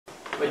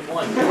Which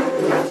one?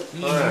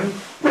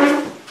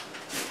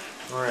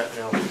 Alright,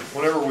 now,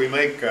 whenever we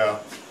make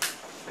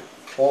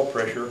oil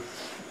pressure,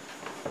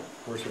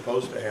 we're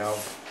supposed to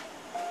have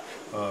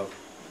a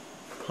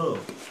pump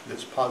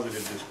that's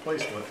positive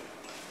displacement.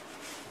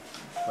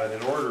 But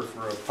in order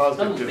for a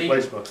positive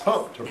displacement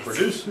pump to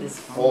produce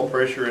oil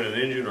pressure in an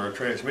engine or a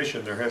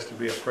transmission, there has to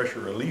be a pressure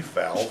relief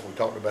valve. We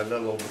talked about that a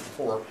little bit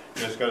before.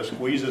 And it's got to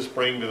squeeze the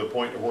spring to the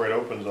point where it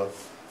opens a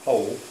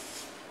hole,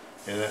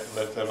 and that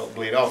lets that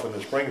bleed off. And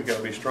the spring's got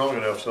to be strong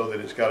enough so that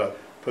it's got to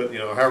put,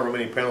 however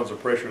many pounds of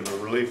pressure the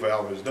relief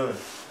valve is done.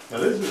 Now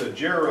this is a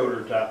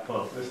gerotor type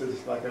pump. This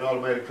is like an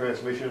automatic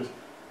transmissions.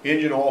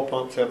 Engine oil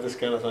pumps have this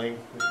kind of thing.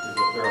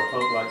 They're a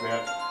pump like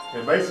that.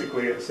 And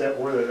basically it's set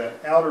where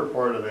that outer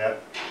part of that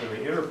and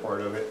the inner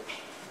part of it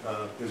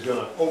is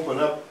going to open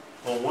up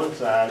on one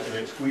side and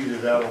it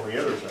squeezes out on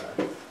the other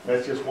side.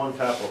 That's just one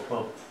type of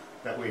pump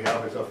that we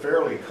have. It's a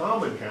fairly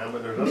common kind,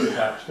 but there's other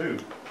types too.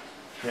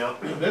 Now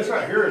this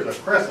right here is a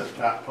crescent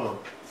type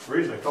pump. The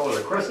reason they call it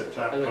a crescent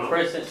type pump is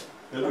because it's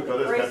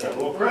got that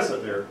little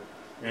crescent there.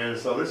 And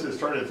so this is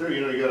turning through,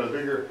 you got a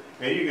bigger,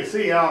 and you can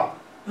see how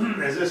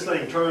as this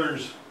thing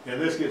turns and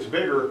this gets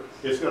bigger,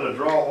 it's going to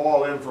draw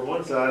oil in from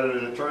one side,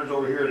 and as it turns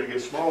over here and it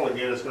gets small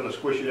again, it's going to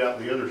squish it out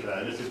the other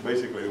side. This is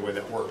basically the way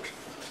that works.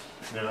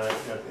 Now,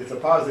 it's a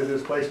positive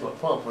displacement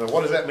pump. Now,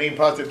 what does that mean?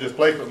 Positive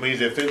displacement means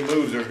if it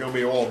moves, there's going to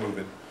be oil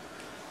moving.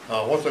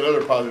 What's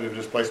another positive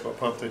displacement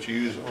pump that you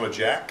use on a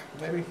jack,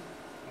 maybe?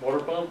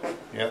 Water pump?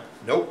 Yeah.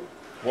 Nope.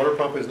 Water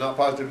pump is not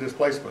positive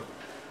displacement.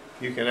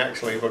 You can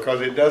actually, because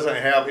it doesn't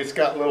have, it's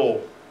got a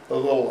little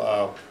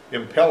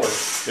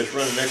impeller that's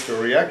running next to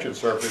a reaction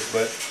surface,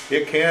 but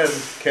it can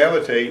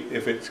cavitate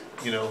if it's,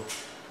 in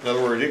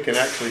other words, it can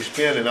actually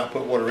spin and not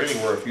put water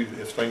anywhere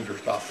if things are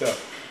stopped up.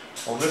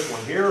 On this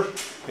one here,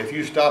 if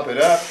you stop it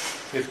up,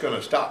 it's going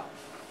to stop.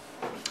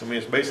 I mean,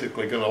 it's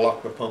basically going to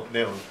lock the pump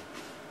down.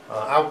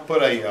 I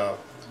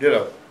did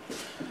a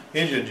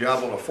engine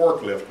job on a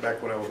forklift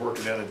back when I was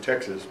working down in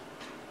Texas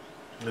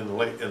in the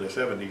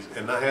 70s,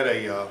 and I had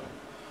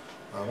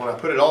when I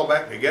put it all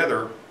back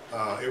together,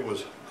 it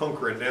was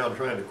hunkering down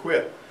trying to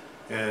quit,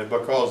 and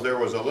because there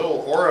was a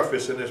little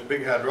orifice in this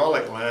big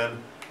hydraulic line,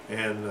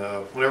 and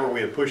whenever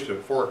we had pushed the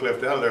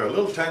forklift out of there, a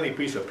little tiny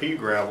piece of pea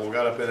gravel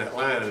got up in that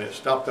line and it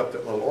stopped up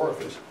that little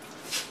orifice,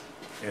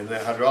 and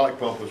that hydraulic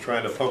pump was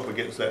trying to pump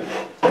against that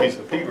piece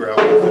of pea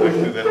gravel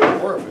through that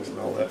little orifice and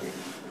all that.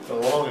 So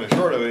the long and the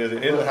short of it is,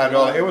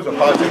 it was a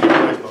positive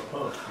displacement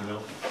pump,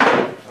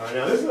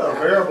 now this is a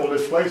variable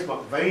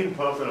displacement vane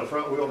pump in a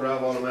front wheel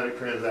drive automatic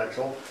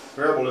transaxle.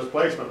 Variable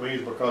displacement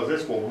means because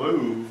this will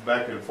move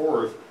back and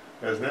forth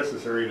as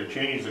necessary to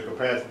change the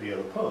capacity of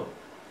the pump.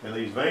 And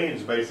these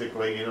vanes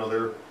basically,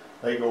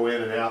 they go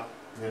in and out.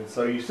 And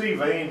so you see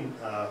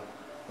the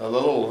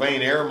little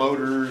vane air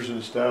motors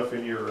and stuff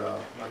in your,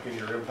 like in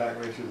your impact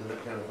wrenches and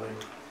that kind of thing.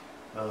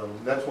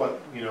 That's what,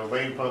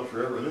 vane pumps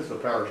are ever. This is a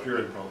power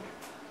steering pump.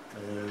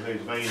 And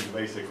these vanes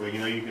basically,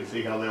 you can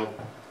see how they'll,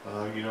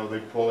 they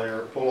pull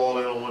all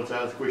in on one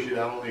side, squish it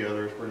out on the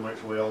other. It's pretty much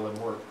the way all of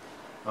them work.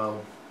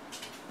 When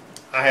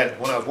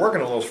I was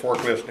working on those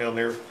forklifts down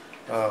there,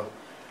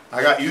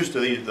 I got used to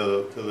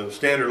the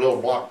standard little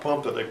block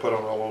pump that they put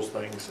on all those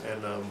things.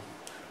 And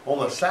on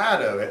the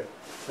side of it,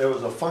 there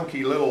was a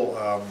funky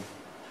little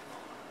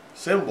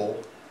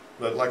symbol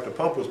that, like, the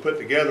pump was put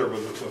together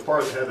with the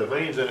part that had the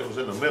vanes in it was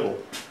in the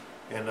middle.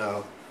 And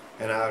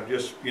I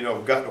just,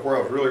 got to where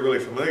I was really, really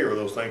familiar with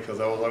those things because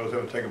I was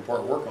having taken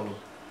part work on them.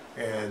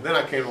 And then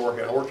I came to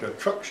work, I worked at a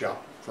truck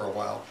shop for a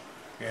while.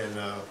 And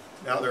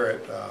out there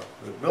at the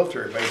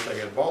military base, they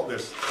had bought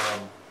this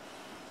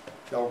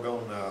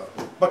doggone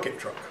bucket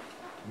truck.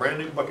 Brand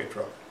new bucket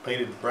truck,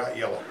 painted bright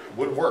yellow. It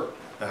wouldn't work.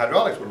 The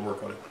hydraulics wouldn't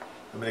work on it.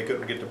 I mean, they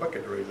couldn't get the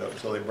bucket to raise up,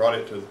 so they brought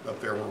it to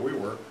up there where we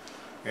were.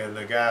 And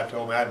the guy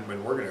told me I hadn't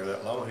been working there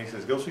that long. He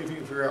says, go see if you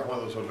can figure out why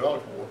those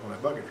hydraulics won't work on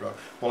that bucket truck.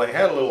 Well, they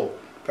had a little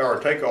power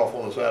takeoff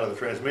on the side of the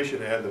transmission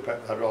that had the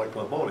hydraulic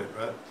pump on it,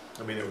 right?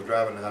 I mean, it was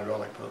driving the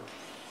hydraulic pump.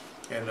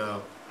 And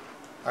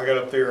I got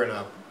up there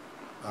and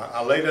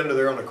I laid under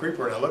there on the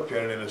creeper and I looked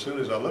at it, and as soon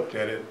as I looked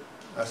at it,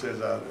 I said,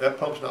 that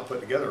pump's not put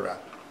together right.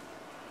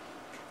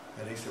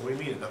 And he said, what do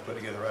you mean it's not put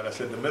together right? I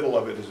said, the middle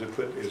of it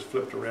is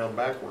flipped around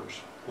backwards.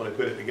 When they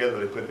put it together,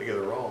 they put it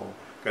together wrong.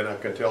 And I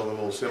could tell the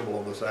little symbol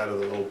on the side of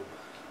the little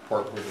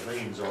part where the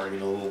vanes are, the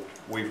little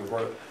weaver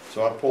part.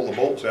 So I pulled the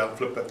bolts out and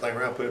flipped that thing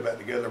around, put it back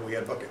together, and we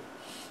had a bucket.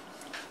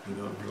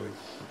 Really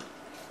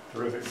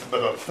terrific.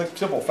 But the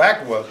simple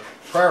fact was,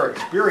 prior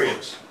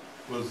experience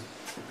was,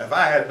 if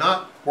I had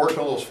not worked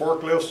on those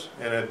forklifts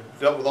and had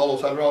dealt with all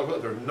those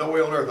hydraulics, there's no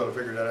way on earth I'd have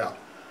figured that out.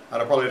 I'd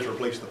have probably just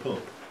replaced the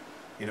pump.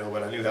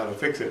 But I knew how to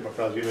fix it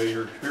because,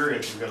 your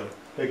experience is going to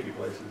take you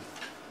places.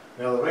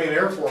 Now, the main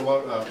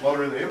airflow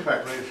motor in the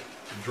impact wrench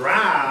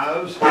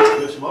drives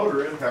this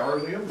motor and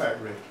powers the impact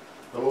wrench.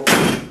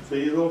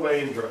 See these little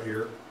vanes right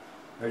here.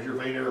 There's your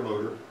vane air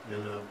motor.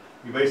 And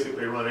you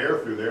basically run air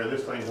through there, and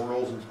this thing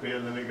whirls and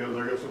spins, and it goes,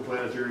 there goes some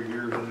planetary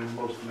gears in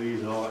most of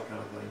these and all that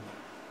kind of thing.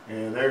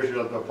 And there's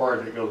the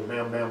part that goes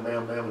bam, bam,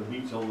 bam, bam, and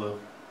beats on the,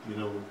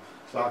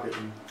 socket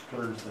and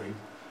turns things.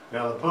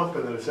 Now the pump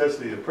and the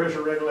necessity, the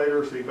pressure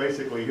regulator, see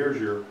basically here's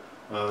your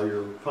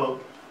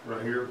pump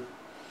right here.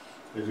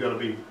 Is going to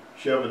be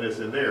shoving this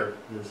in there.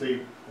 You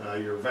see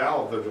your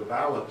valve, there's a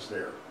balance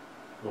there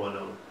going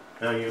on.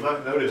 Now you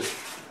might notice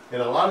in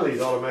a lot of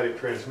these automatic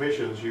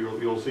transmissions,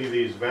 you'll see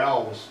these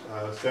valves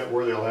set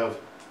where they'll have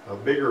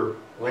bigger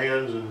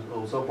lands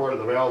on some part of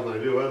the valve than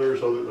they do others,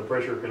 so that the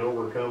pressure can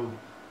overcome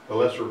the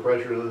lesser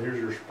pressure. And then here's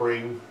your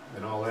spring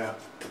and all that.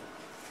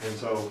 And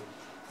so,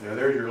 you know,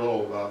 there's your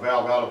little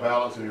valve out of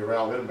balance and your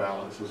valve in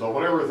balance. And so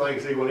whenever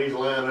things, see when these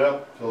line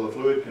up so the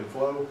fluid can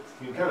flow,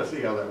 you can kind of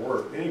see how that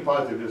works. Any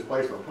positive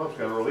displacement pump's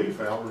got a relief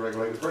valve to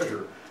regulate the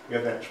pressure.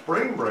 If that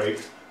spring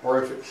breaks,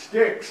 or if it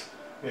sticks,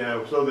 you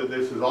know, so that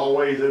this is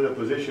always in a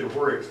position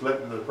where it's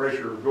letting the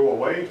pressure go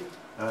away,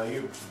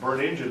 you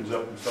burn engines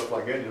up and stuff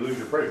like that, and you lose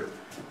your pressure.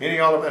 Any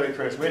automatic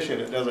transmission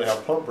that doesn't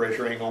have pump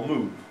pressure ain't gonna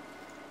move.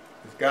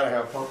 It's got to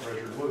have pump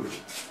pressure to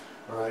move.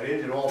 All right,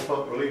 engine oil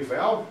pump relief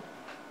valve.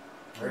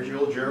 There's your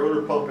little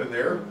Gerald pump in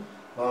there.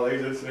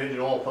 It's an engine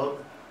oil pump.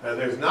 And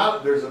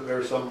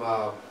there's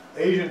some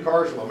Asian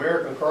cars, some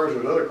American cars,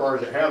 there's other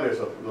cars that have this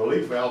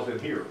relief valves in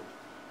here.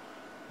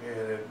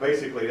 And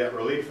basically that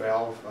relief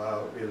valve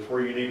is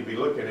where you need to be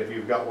looking if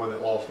you've got one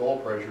that lost oil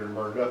pressure and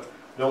burned up.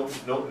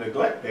 Don't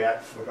neglect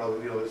that,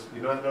 because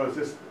you might notice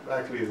this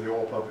actually is the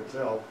oil pump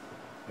itself.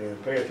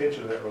 And pay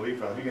attention to that relief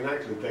valve. You can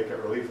actually take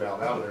that relief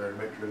valve out of there and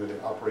make sure that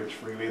it operates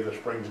freely and the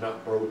spring's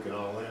not broke and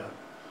all that.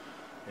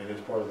 And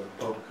it's part of the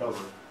pump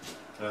cover.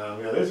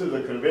 Now this is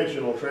a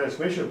conventional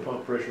transmission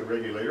pump pressure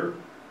regulator.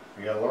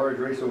 You got a large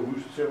ratio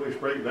boost assembly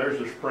spring. There's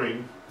the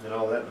spring and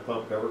all that in the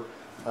pump cover.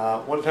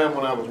 One time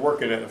when I was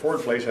working at the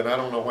Ford place, and I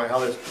don't know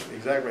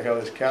exactly how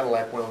this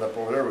Cadillac wound up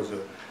over there, was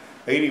a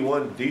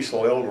 '81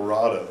 diesel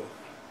Eldorado.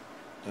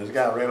 And this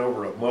guy ran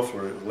over a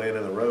muffler that was laying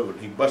in the road.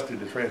 He busted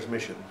the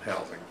transmission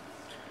housing.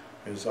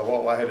 And so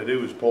what I had to do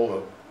was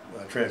pull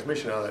the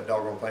transmission out of that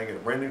doggone thing, get a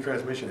brand new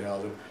transmission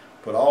housing,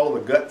 put all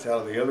of the guts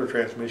out of the other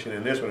transmission,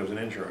 and this one was an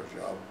insurance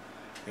job.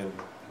 And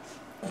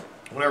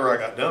whenever I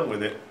got done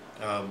with it,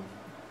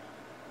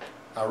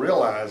 I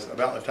realized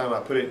about the time I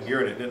put it in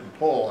gear and it didn't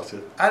pull, I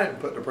said, I didn't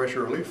put the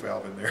pressure relief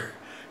valve in there.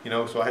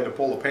 So I had to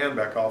pull the pan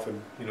back off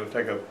and,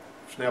 take a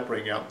snap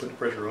ring out, put the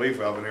pressure relief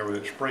valve in there with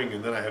its spring,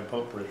 and then I had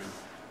pump pressure.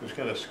 It was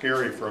kind of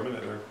scary for a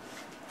minute there.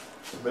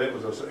 But it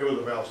was a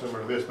valve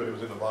similar to this, but it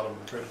was in the bottom of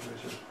the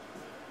transmission.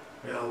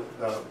 Now,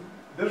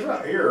 this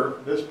right here,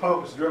 this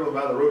pump is driven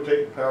by the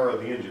rotating power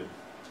of the engine.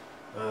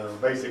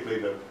 Basically,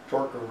 the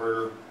torque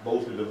converter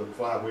bolted to the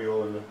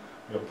flywheel, and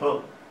the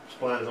pump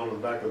splines on the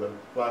back of the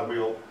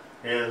flywheel.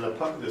 And the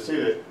pump, to see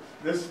that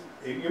this,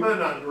 you might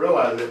not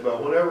realize it,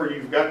 but whenever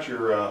you've got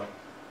your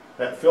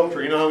that filter,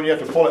 when you have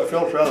to pull that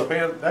filter out of the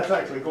pan, that's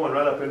actually going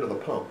right up into the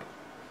pump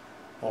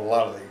on a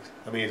lot of these.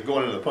 It's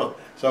going into the pump.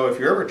 So if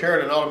you're ever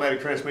tearing an automatic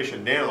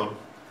transmission down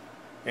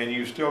and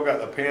you still got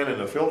the pan and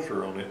the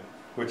filter on it,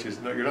 which is,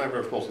 you're not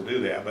ever supposed to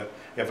do that, but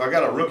if I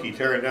got a rookie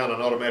tearing down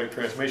an automatic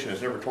transmission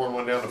that's never torn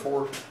one down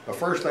before, the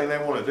first thing they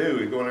want to do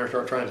is go in there and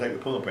start trying to take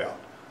the pump out.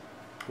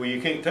 Well,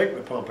 you can't take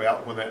the pump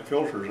out when that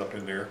filter's up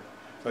in there.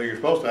 So you're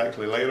supposed to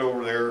actually lay it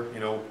over there,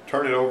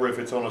 turn it over if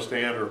it's on a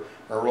stand, or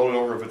roll it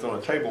over if it's on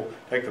a table,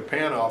 take the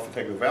pan off and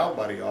take the valve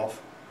body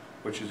off,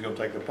 which is going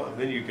to take the pump.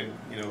 Then you can,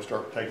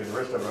 start taking the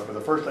rest of it up. But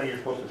the first thing you're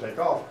supposed to take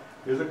off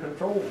is the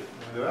control,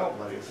 the valve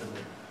body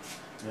assembly.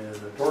 And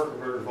the torque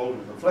converter is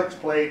bolted to the flex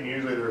plate, and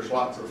usually there are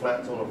slots or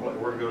flats on the plate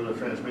where it goes in the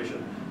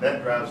transmission.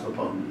 That drives the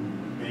pump.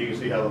 And you can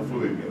see how the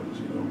fluid goes,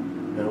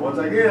 And once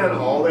again,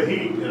 all the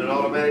heat in an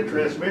automatic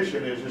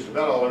transmission is just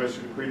about all of it's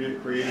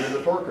created in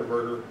the torque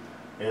converter.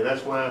 And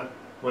that's why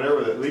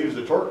whenever it leaves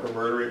the torque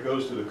converter, it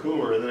goes to the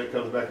cooler, and then it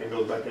comes back and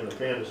goes back in the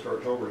pan and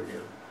starts over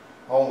again.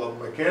 All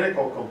the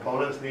mechanical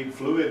components need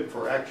fluid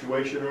for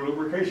actuation or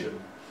lubrication.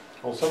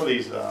 On some of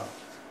these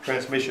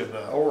transmission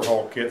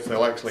overhaul kits,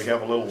 they'll actually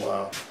have a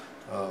little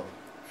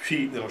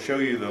sheet that'll show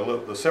you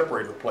the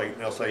separator plate.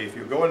 And they'll say, if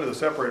you go into the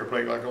separator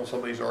plate, like on some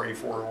of these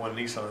RE401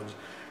 Nissans,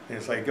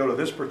 and say, go to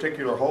this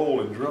particular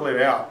hole and drill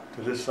it out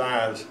to this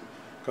size,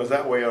 because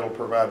that way it'll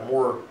provide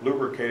more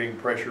lubricating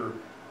pressure,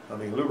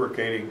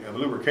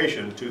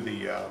 lubrication to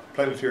the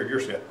planetary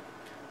gear set.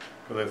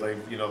 Because they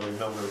know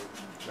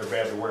they're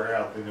bad to wear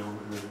out, the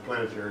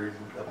planetaries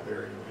up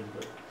there,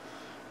 input.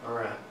 All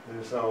right,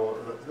 and so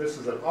this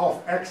is an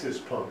off-axis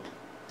pump.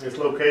 It's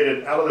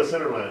located out of the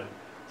center line.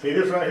 See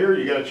this right here?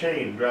 You got a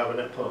chain driving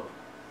that pump.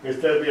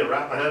 Instead of being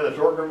right behind the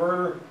torque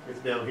converter, it's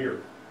down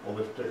here on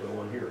this particular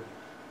one here.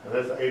 And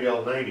that's the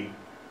 8L90.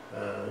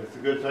 It's a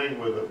good thing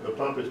with the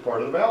pump is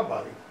part of the valve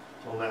body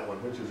on that one,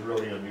 which is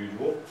really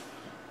unusual.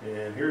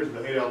 And here's the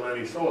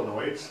 8L90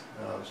 solenoids.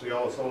 See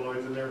all the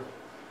solenoids in there?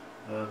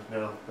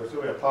 Now, there's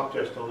going to be a pop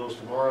test on those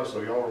tomorrow,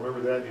 so y'all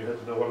remember that. You have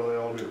to know what they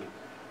all do.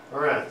 All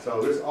right,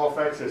 so this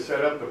off-axis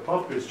setup, the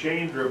pump is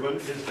chain-driven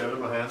instead of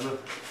behind the,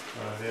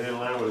 and in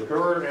line with the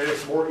curve, and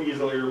it's more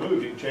easily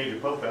removed. You can change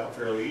your pump out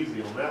fairly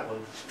easy on that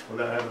one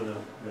without having to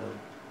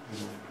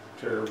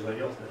tear everything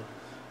else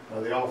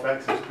down. The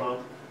off-axis pump,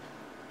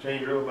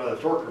 chain-driven by the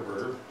torque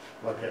converter,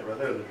 like that right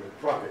there. There's a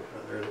sprocket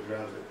right there that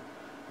drives it.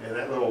 and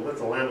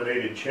that's a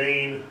laminated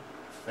chain.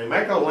 They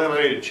make those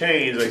laminated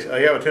chains,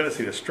 they have a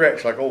tendency to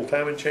stretch like old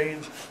timing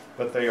chains,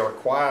 but they are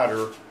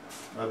quieter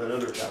than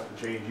other types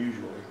of chains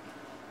usually.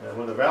 And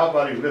when the valve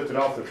body is lifted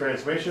off the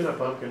transmission, a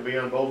pump can be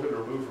unbolted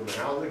or removed from the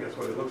housing. That's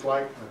what it looks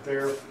like right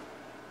there.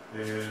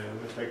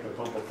 And let's take the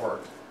pump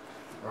apart.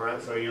 All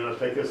right, so you want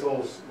to take this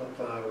little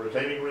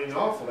retaining ring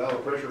off, allow the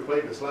pressure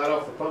plate to slide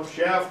off the pump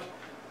shaft,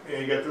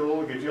 and you get you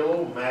a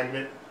little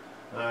magnet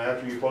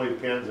after you pull these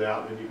pins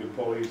out, and you can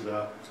pull these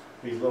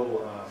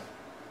little.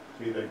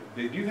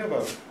 Did you have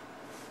a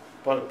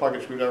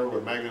pocket screwdriver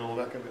with a magnet on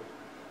the back of it?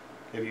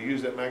 Have you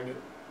used that magnet?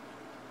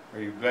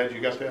 Are you glad you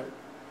got that?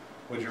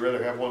 Would you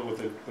rather have one with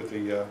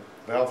the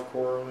valve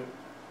core on it?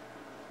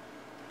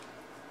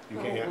 You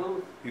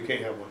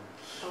can't have one.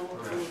 All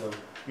right, so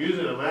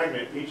using a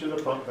magnet, each of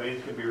the pump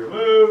vanes can be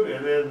removed,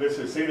 and then this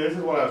is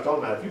what I was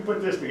talking about. If you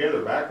put this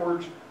together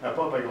backwards, that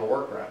pump ain't gonna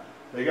work right.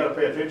 So you got to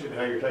pay attention to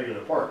how you're taking it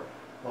apart.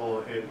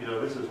 And you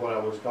know, this is what I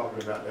was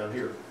talking about down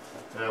here.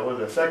 Now, when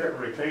the second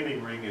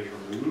retaining ring is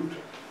removed,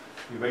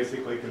 you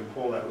basically can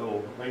pull that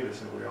little main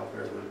assembly off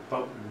there. The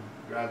pump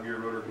and drive gear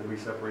rotor can be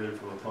separated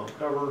from the pump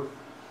cover,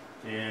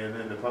 and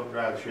then the pump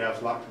drive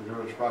shaft's locked to the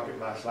driven sprocket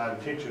by a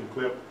slide tension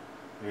clip,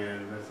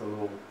 and that's a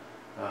little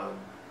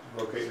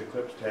locate the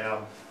clips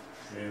tab.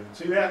 And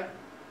see that?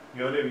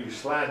 You know, whenever you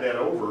slide that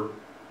over,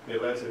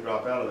 it lets it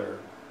drop out of there.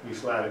 You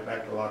slide it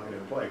back to lock it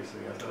in place. See,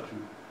 that's not too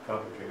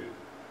complicated.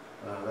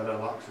 That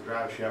unlocks the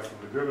drive shaft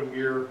from the driven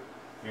gear,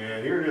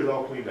 and here it is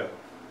all cleaned up.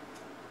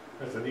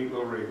 That's a neat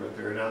little rig right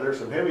there. Now there's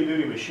some heavy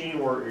duty machine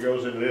work that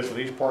goes into this, and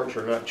these parts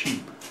are not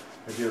cheap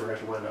if you ever have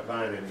to wind up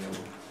buying any of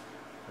them.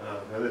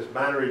 Now this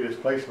binary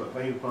displacement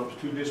vane pumps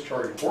two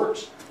discharge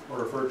ports, are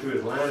referred to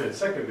as line and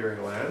secondary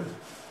line.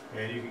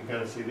 And you can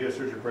kind of see this.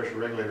 There's your pressure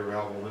regulator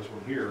valve on this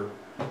one here,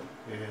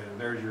 and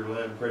there's your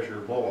line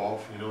pressure blow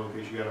off. You know, in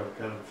case you got a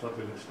kind of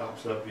something that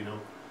stops up, you know,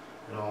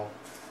 and all.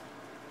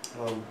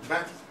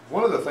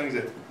 One of the things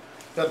that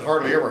doesn't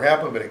hardly ever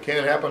happen, but it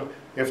can happen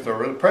if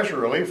the pressure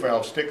relief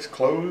valve sticks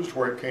closed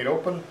where it can't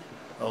open.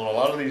 On a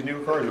lot of these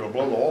new cars, it'll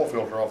blow the oil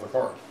filter off the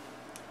car.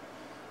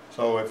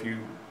 So if you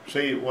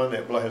see one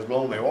that has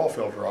blown the oil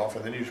filter off,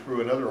 and then you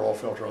screw another oil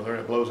filter on there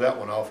and it blows that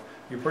one off,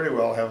 you pretty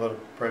well have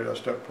a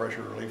stuck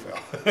pressure relief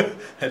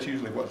valve. That's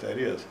usually what that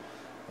is.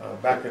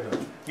 Back in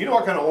the, you know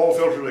what kind of oil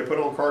filter they put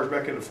on cars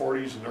back in the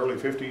 40s and early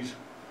 50s?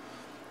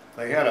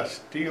 They had a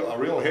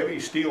real heavy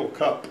steel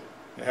cup.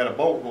 It had a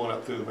bolt going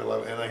up through the middle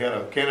of it, and they had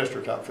a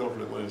canister top filter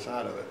that went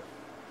inside of it.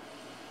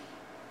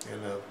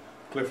 And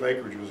Cliff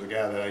Akridge was a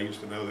guy that I used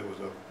to know that was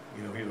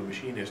he was a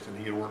machinist, and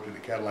he had worked at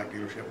the Cadillac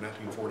dealership in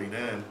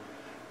 1949.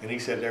 And he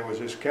said there was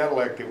this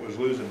Cadillac that was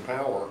losing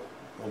power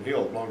on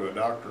hill, belonged to a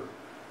doctor.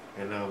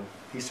 And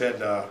he said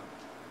that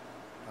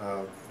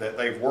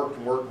they've worked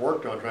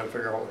on trying to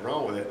figure out what was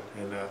wrong with it.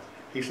 And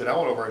he said, I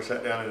went over and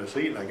sat down in the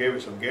seat, and I gave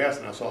it some gas,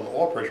 and I saw the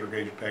oil pressure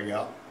gauge peg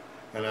out.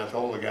 And I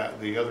told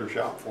the other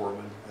shop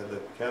foreman at the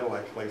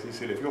Cadillac place, he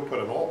said, if you'll put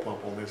an oil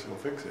pump on this, it'll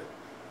fix it.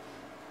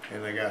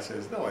 And the guy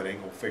says, no, it ain't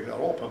gonna fix it. That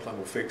oil pump's not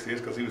gonna fix this,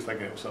 because he was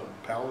thinking it was something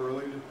power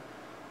related.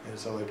 And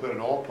so they put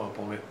an oil pump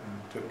on it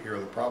and took care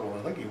of the problem.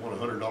 I think he won a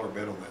 $100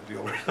 bet on that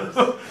deal.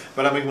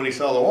 But I mean, when he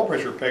saw the oil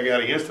pressure peg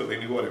out, he instantly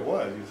knew what it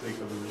was. You see,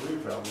 because of the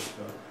relief valve and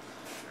stuff.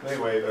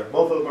 Anyway,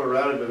 both of them are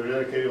routed to their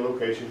dedicated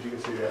locations. You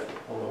can see that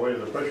on the way to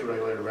the pressure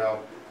regulator valve.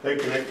 They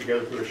connect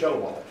together through a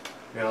shuttle valve.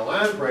 Now,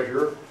 line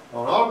pressure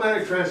on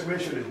automatic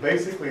transmission is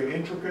basically an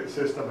intricate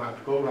system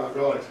called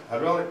hydraulics.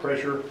 Hydraulic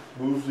pressure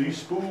moves these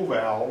spool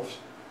valves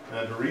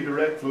to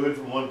redirect fluid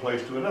from one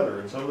place to another.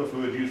 And some of the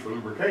fluid is used for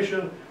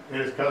lubrication,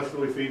 and it's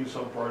constantly feeding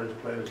some part of the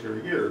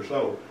planetary gear.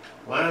 So,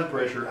 line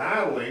pressure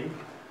idling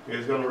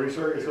is going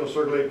to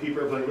circulate, keep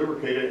everything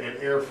lubricated and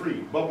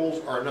air-free.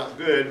 Bubbles are not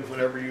good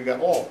whenever you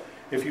got oil.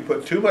 If you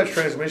put too much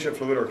transmission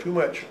fluid or too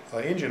much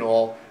engine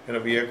oil in a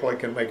vehicle, it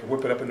can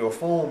whip it up into a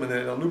foam, and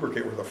then it'll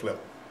lubricate with a flip,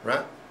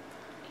 right?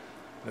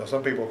 Now,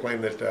 some people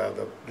claim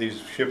that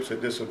these ships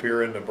that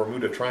disappear in the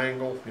Bermuda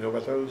Triangle, you know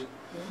about those?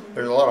 Mm-hmm.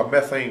 There's a lot of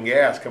methane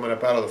gas coming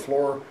up out of the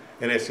floor,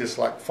 and it's just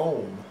like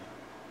foam.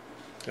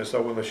 And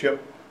so when the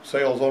ship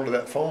sails onto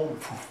that foam,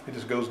 it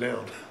just goes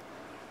down.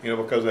 You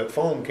know, because that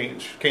foam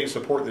can't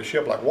support the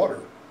ship like water.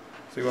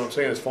 See what I'm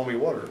saying? It's foamy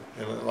water.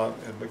 And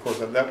of course,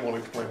 that won't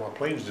explain why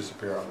planes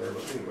disappear out there,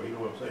 but anyway, you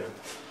know what I'm saying.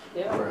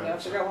 Yeah, right. I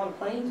figure out why the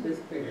planes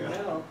disappear. Yeah.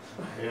 No.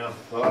 Yeah,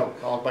 well,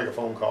 I'll make a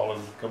phone call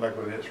and come back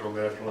with an answer on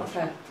that after lunch.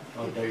 Okay.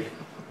 Okay.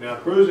 Now,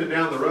 cruising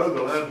down the road,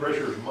 the line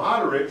pressure is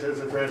moderate, since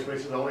the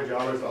transmission's only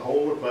job is to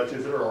hold the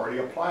clutches that are already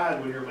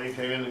applied when you're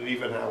maintaining an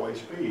even highway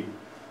speed.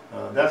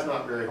 That's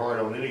not very hard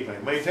on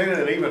anything. Maintaining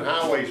an even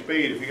highway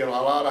speed, if you got a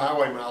lot of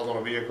highway miles on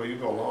a vehicle, you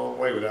go a long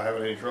way without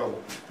having any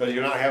trouble, because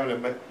you're not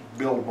having to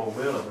build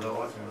momentum and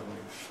all that kind of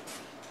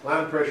thing.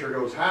 Line pressure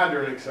goes high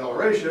during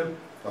acceleration.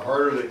 The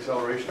harder the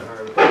acceleration, the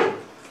higher the pressure.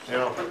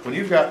 Now, when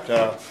you've got,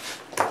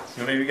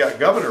 you've got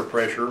governor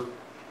pressure,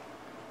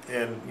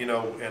 and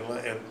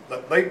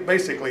they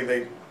basically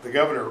the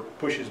governor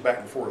pushes back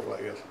and forth like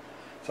this.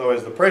 So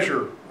as the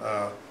pressure,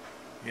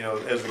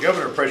 as the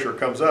governor pressure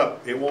comes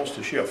up, it wants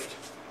to shift,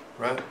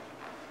 right?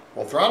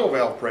 Well, throttle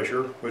valve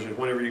pressure, which is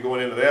whenever you're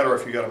going into that, or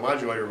if you got a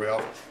modulator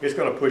valve, it's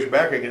going to push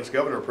back against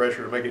governor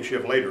pressure to make it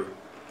shift later.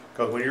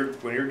 Because when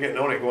you're getting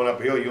on it going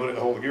uphill, you want it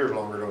to hold the gears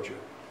longer, don't you?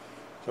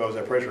 So as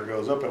that pressure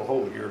goes up, it'll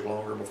hold the gears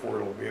longer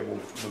before it'll be able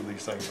to move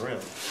these things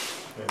around.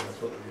 And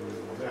that's what they're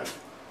doing with that.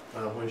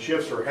 When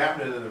shifts are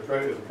happening and if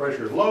the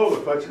pressure is low,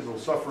 the clutches will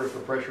suffer if the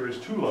pressure is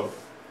too low.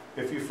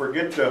 If you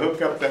forget to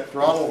hook up that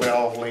throttle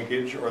valve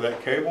linkage or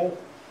that cable,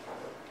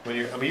 when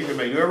you can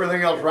do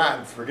everything else right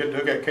and forget to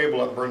hook that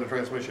cable up and burn the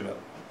transmission up.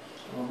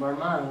 Well, burn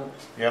mine up.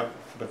 Yeah,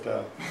 but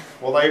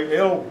well,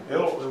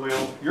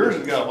 yours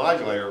has got a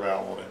modulator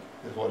valve on it,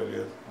 is what it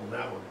is on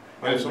that one.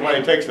 And if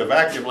somebody takes the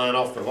vacuum line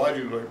off the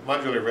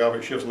modulator valve,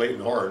 it shifts late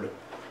and hard,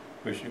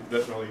 which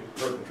doesn't really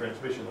hurt the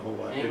transmission a whole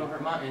lot. It ain't gonna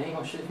hurt mine. It ain't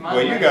gonna shift mine.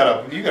 Well,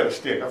 you got a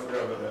stick. I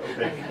forgot about that.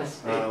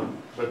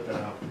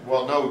 Okay.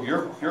 Well, no,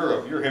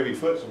 your heavy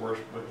foot's the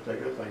worst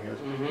mistake that thing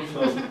is.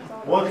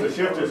 So once the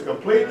shift is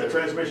complete, the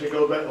transmission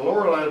goes back to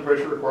lower line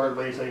pressure required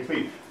to maintain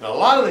speed. Now, a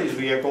lot of these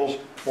vehicles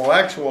will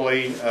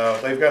actually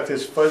they've got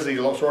this fuzzy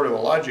sort of a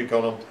logic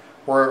on them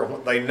where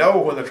they know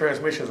when the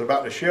transmission is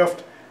about to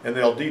shift, and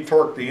they'll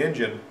detorque the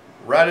engine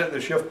right at the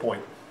shift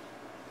point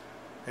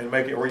and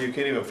make it where you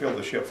can't even feel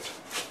the shift.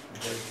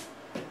 Okay.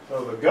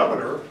 So the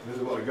governor, this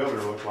is what a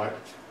governor looks like.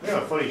 I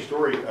got a funny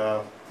story.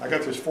 I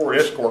got this Ford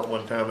Escort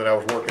one time that I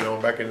was working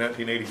on back in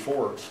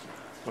 1984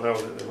 when I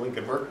was at the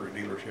Lincoln Mercury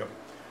dealership.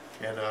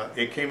 And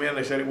it came in,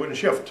 they said it wouldn't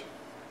shift.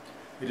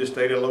 It just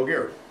stayed in low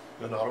gear,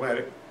 an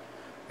automatic.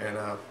 And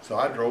so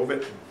I drove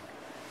it,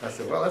 and I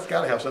said, well, that's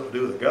got to have something to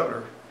do with the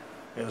governor.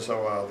 And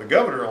so the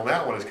governor on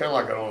that one is kind of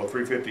like an old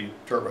 350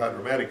 turbo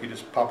hydromatic. You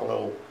just pop a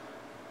little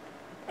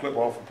clip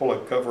off and pull the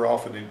cover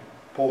off and then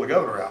pull the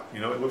governor out.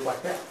 You know, it looked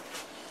like that.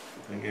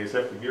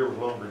 Except the gear was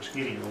longer and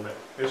skinnier on that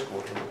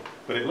Escort,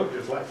 but it looked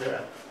just like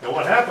that. Now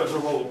what happens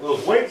is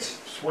those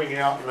weights swing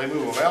out and they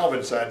move a valve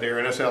inside there,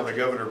 and that's how the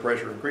governor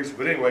pressure increases.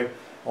 But anyway,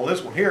 on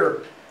this one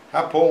here,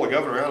 I pulled the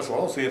governor out, so I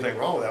don't see anything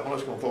wrong with that one. I'm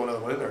just going to throw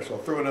another one in there. So I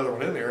threw another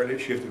one in there, and it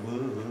shifted.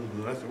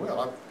 And I said, well,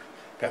 I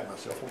pat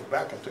myself on the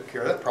back. I took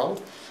care of that problem.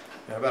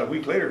 And about a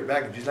week later, it's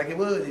back and just like it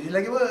was, just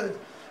like it was.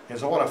 And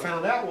so what I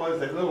found out was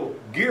that little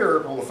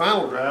gear on the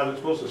final drive that's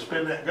supposed to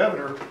spin that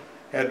governor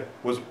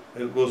was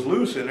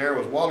loose in there,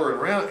 was wallering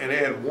around, and it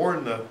had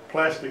worn the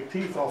plastic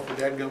teeth off the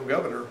dadgum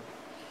governor.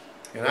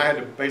 And I had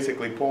to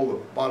basically pull the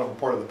bottom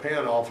part of the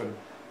pan off and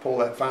pull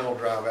that final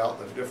drive out,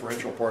 the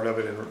differential part of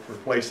it, and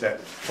replace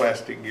that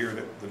plastic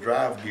gear, the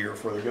drive gear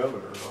for the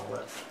governor and all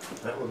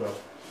that.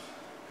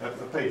 I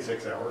paid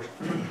 6 hours.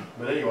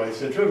 But anyway,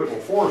 centrifugal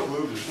force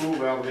moves the spool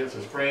valve against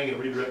the spring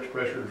and redirects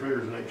pressure and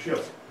triggers the next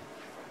shift.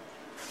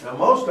 Now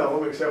most of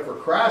them, except for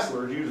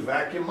Chrysler's, use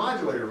vacuum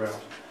modulator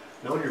valves.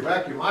 Now on your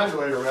vacuum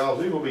modulator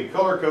valves, these will be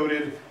color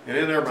coded, and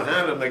in there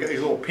behind them they got these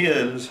little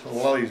pins on a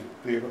lot of these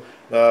vehicles.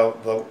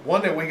 The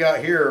one that we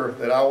got here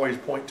that I always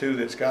point to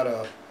that's got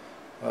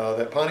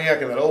that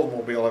Pontiac and that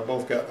Oldsmobile have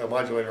both got a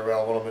modulator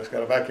valve on them that's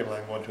got a vacuum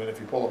line going to it. If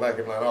you pull the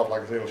vacuum line off,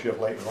 like I say, it'll shift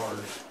late and hard.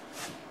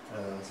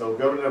 So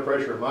governor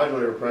pressure and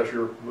modulator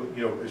pressure,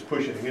 is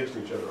pushing against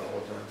each other all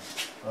the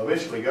time.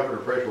 Eventually, governor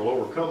pressure will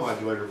overcome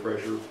modulator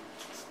pressure.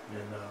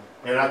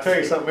 And I tell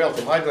you something else,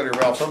 the modulator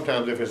valve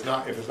sometimes if it's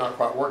not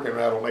quite working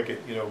right, it'll make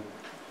it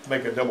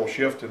make a double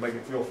shift and make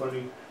it feel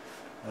funny.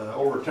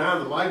 Over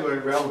time, the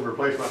modulator valve was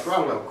replaced by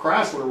throttle valve.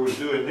 Chrysler was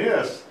doing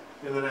this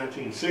in the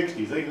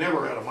 1960s. They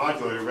never had a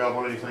modulator valve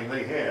on anything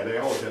they had. They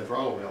always had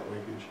throttle valve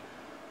linkage,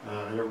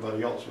 and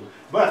everybody else was.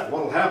 But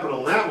what will happen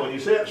on that one? You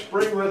see that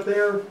spring right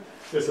there?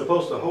 It's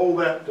supposed to hold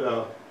that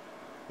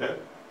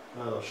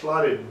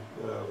slotted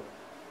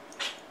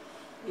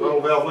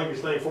throttle valve linkage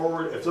thing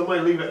forward. If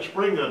somebody leave that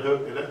spring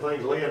unhooked and that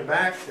thing's laying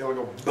back, it'll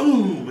go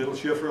boom, it'll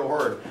shift real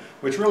hard,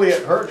 which really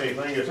isn't hurting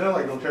anything. It's not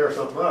like it's going to tear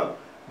something up,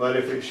 but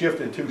if it's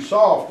shifting too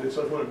soft, that's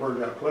when it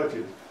burns out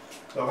clutches.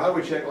 So how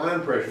do we check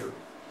line pressure?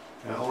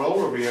 Now on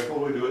older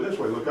vehicles, we do it this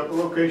way. Look up the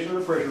location of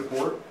the pressure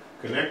port,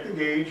 connect the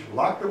gauge,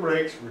 lock the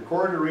brakes,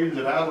 record the readings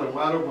at idle and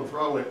wide open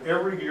throttle in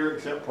every gear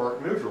except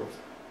park neutral.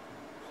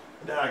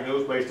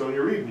 Diagnose based on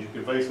your readings. You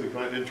can basically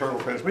find internal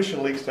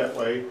transmission leaks that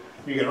way.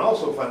 You can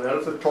also find out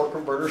if the torque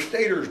converter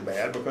stator's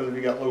bad, because if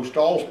you got low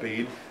stall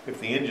speed, if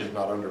the engine's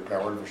not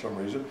underpowered for some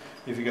reason,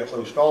 if you got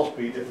low stall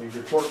speed, that means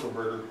your torque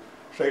converter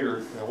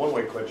stator,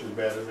 one-way clutch is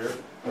bad in there,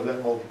 because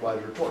that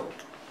multiplies your torque.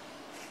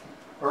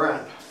 All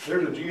right,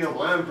 there's a GM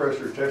line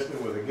pressure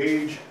testing with a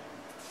gauge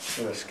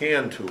and a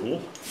scan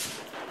tool.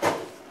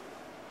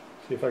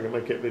 See if I can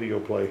make that video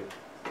play.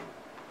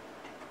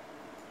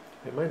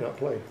 It may not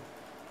play.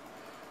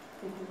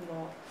 It is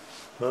not.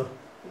 Huh?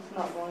 It's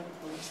not going to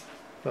play.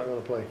 It's not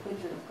going to play.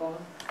 It's just going.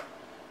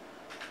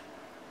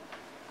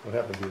 What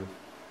happened to you?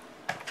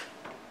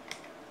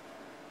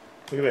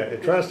 Look at that.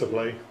 It tries to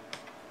play,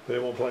 but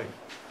it won't play.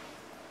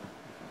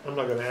 I'm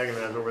not going to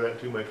agonize over that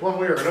too much. One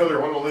way or another,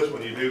 one on this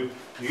one you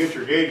get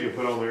your gauge you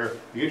put on there,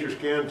 you get your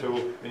scan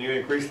tool, and you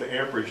increase the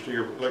amperage to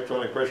your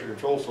electronic pressure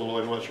control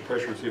solenoid and watch your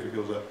pressure and see if it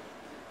goes up.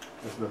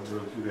 That's nothing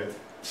really too bad.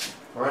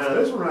 All right, now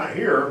this one right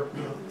here,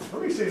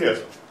 let me see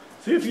this.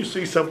 See if you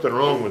see something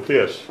wrong with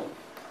this.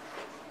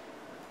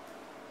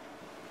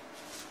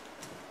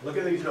 Look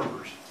at these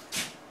numbers.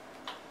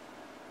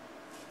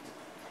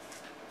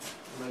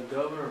 The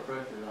governor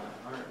pressure is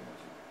on 100.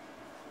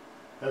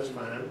 That's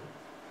fine.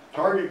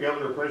 Target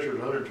governor pressure is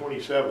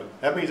 127.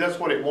 That means that's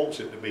what it wants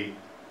it to be.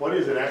 What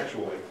is it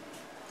actually?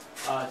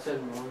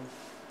 71.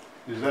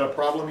 Is that a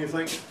problem, you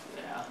think?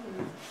 Yeah.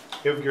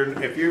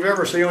 If you've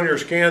ever seen on your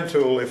scan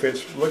tool, if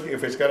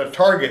it's got a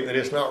target that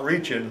it's not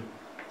reaching,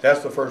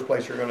 that's the first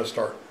place you're going to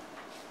start.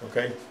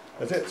 Okay,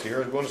 that's it.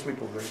 Sierra's going to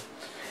sleep over there.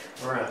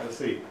 All right, let's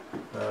see.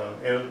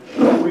 And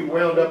we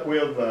wound up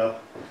with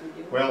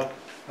well,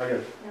 I got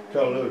to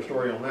tell another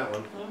story on that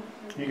one.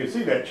 You can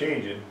see that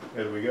changing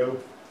as we go.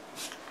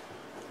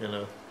 And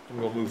I'm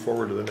going to move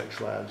forward to the next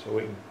slide so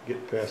we can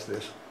get past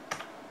this.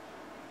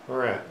 All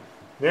right,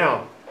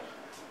 now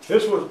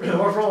this was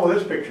what's wrong with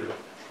this picture?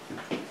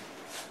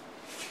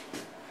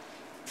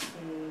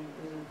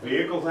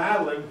 Vehicles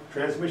idling,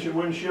 transmission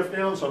wouldn't shift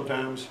down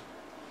sometimes.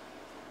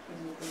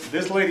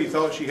 This lady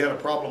thought she had a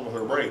problem with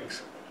her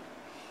brakes.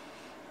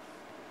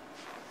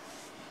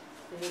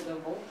 Is it the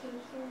voltage?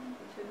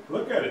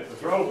 Look at it, the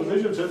throttle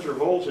position sensor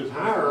volts is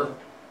higher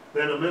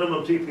than a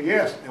minimum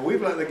TPS, and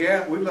we've let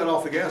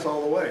off the gas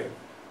all the way.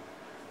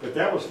 But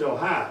that was still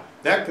high.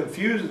 That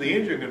confused the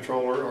engine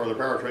controller or the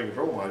powertrain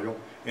control module,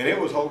 and it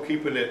was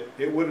keeping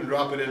it wouldn't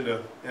drop it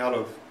out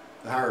of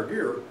the higher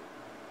gear.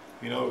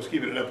 You know, it was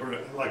keeping it up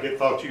like it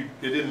thought it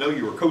didn't know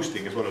you were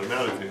coasting is what it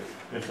amounted to.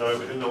 And so it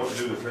didn't know what to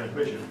do with the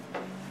transmission.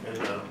 And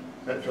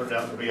that turned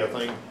out to be a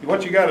thing.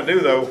 What you got to do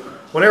though,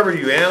 whenever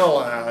you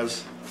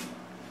analyze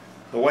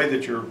the way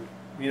that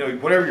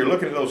whenever you're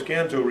looking at those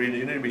scan tool readings,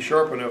 you need to be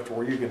sharp enough to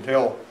where you can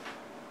tell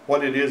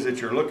what it is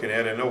that you're looking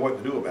at and know what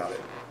to do about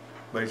it,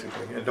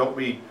 basically. And don't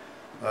be,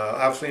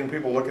 I've seen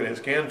people looking at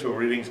scan tool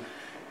readings.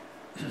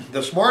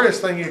 The smartest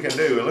thing you can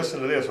do, and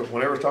listen to this,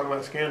 whenever we're talking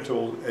about scan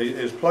tools,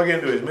 is plug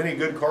into as many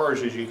good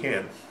cars as you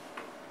can.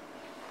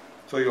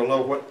 So you'll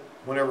know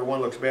whenever one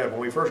looks bad. When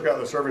we first got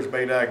the service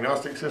bay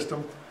diagnostic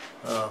system,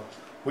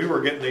 we were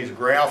getting these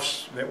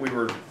graphs that we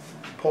were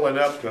pulling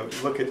up to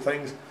look at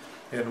things.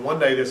 And one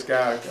day this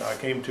guy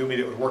came to me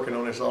that was working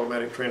on this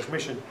automatic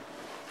transmission,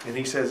 and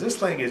he says, this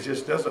thing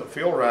just doesn't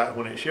feel right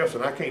when it shifts,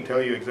 and I can't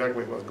tell you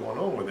exactly what's going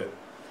on with it.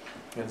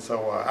 And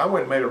so I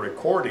went and made a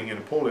recording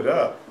and pulled it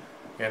up.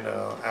 And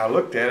I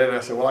looked at it and I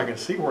said, well, I can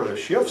see where the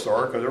shifts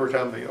are, because every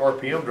time the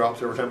RPM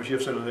drops, every time it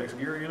shifts into the next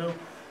gear, you know.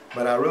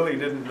 But I really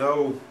didn't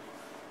know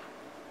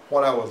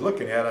what I was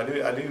looking at.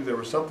 I knew there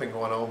was something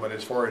going on, but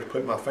as far as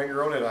putting my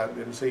finger on it, I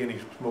didn't see any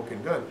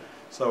smoking gun.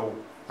 So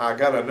I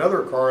got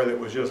another car that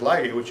was just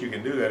like it, which you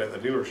can do that at the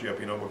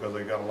dealership, you know, because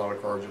they got a lot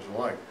of cars just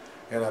alike.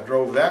 And I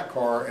drove that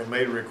car and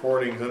made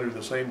recordings under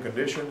the same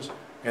conditions,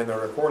 and the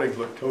recordings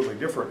looked totally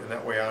different, and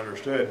that way I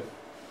understood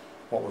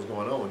what was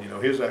going on. You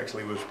know, his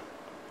actually was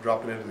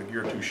dropping into the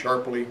gear too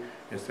sharply.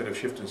 Instead of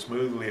shifting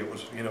smoothly, it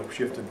was, you know,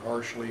 shifting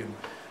harshly, and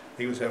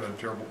he was having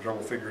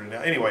trouble figuring it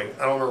out. Anyway,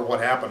 I don't remember what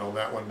happened on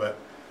that one, but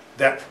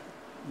that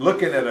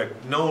looking at a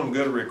known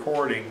good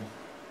recording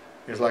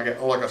is like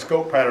a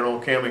scope pattern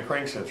on cam and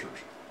crank sensors.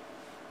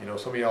 You know,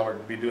 some of y'all are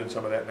going to be doing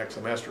some of that next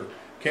semester.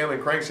 Cam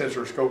and crank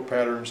sensor scope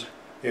patterns,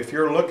 if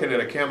you're looking at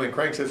a cam and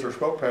crank sensor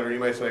scope pattern, you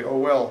may say, oh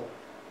well,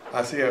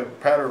 I see a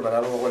pattern, but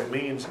I don't know what it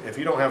means. If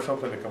you don't have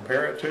something to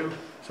compare it to,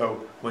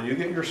 so when you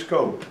get your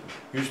scope,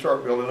 you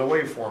start building a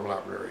waveform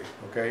library,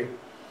 okay?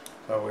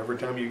 So every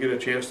time you get a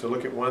chance to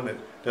look at one that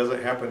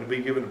doesn't happen to be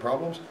given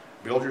problems,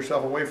 build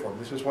yourself a waveform.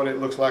 This is what it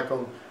looks like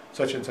on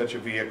such and such a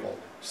vehicle.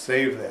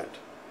 Save that.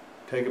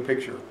 Take a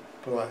picture.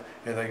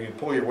 And then you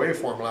pull your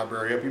waveform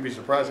library up. You'd be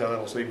surprised how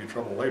that'll save you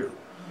trouble later.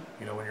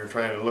 You know, when you're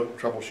trying to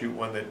troubleshoot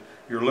one that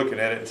you're looking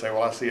at it and say,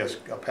 well, I see a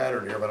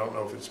pattern here, but I don't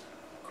know if it's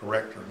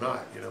correct or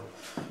not, you know.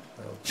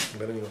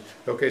 But anyway,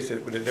 okay, so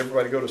did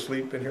everybody go to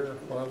sleep in here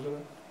while I was in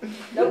it?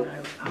 Nope.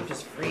 I'm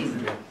just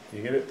freezing. Yeah.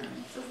 You get it?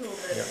 Just a little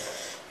bit.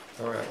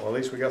 Yeah. All right, well, at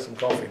least we got some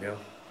coffee now.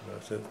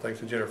 So thanks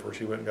to Jennifer,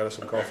 she went and got us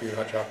some coffee and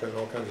hot chocolate and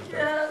all kinds of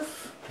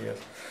stuff. Yes. Yes.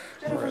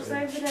 Jennifer All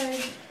right, saved the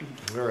day.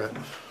 All right.